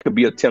could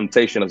be a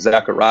temptation of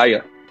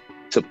Zechariah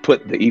to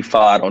put the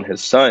ephod on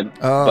his son.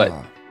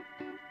 But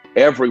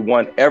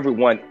everyone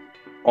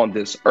on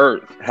this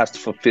earth has to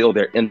fulfill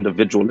their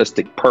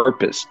individualistic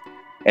purpose.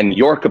 And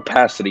your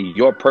capacity,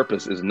 your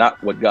purpose is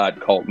not what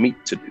God called me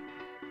to do.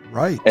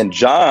 Right. And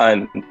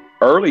John,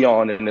 early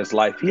on in his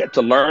life, he had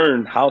to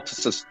learn how to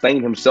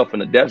sustain himself in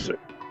the desert.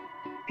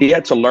 He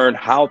had to learn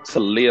how to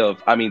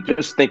live. I mean,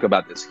 just think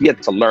about this. He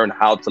had to learn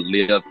how to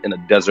live in a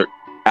desert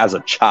as a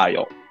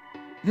child.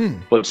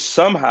 But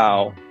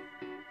somehow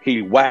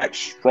he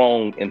waxed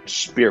strong in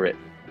spirit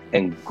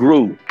and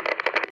grew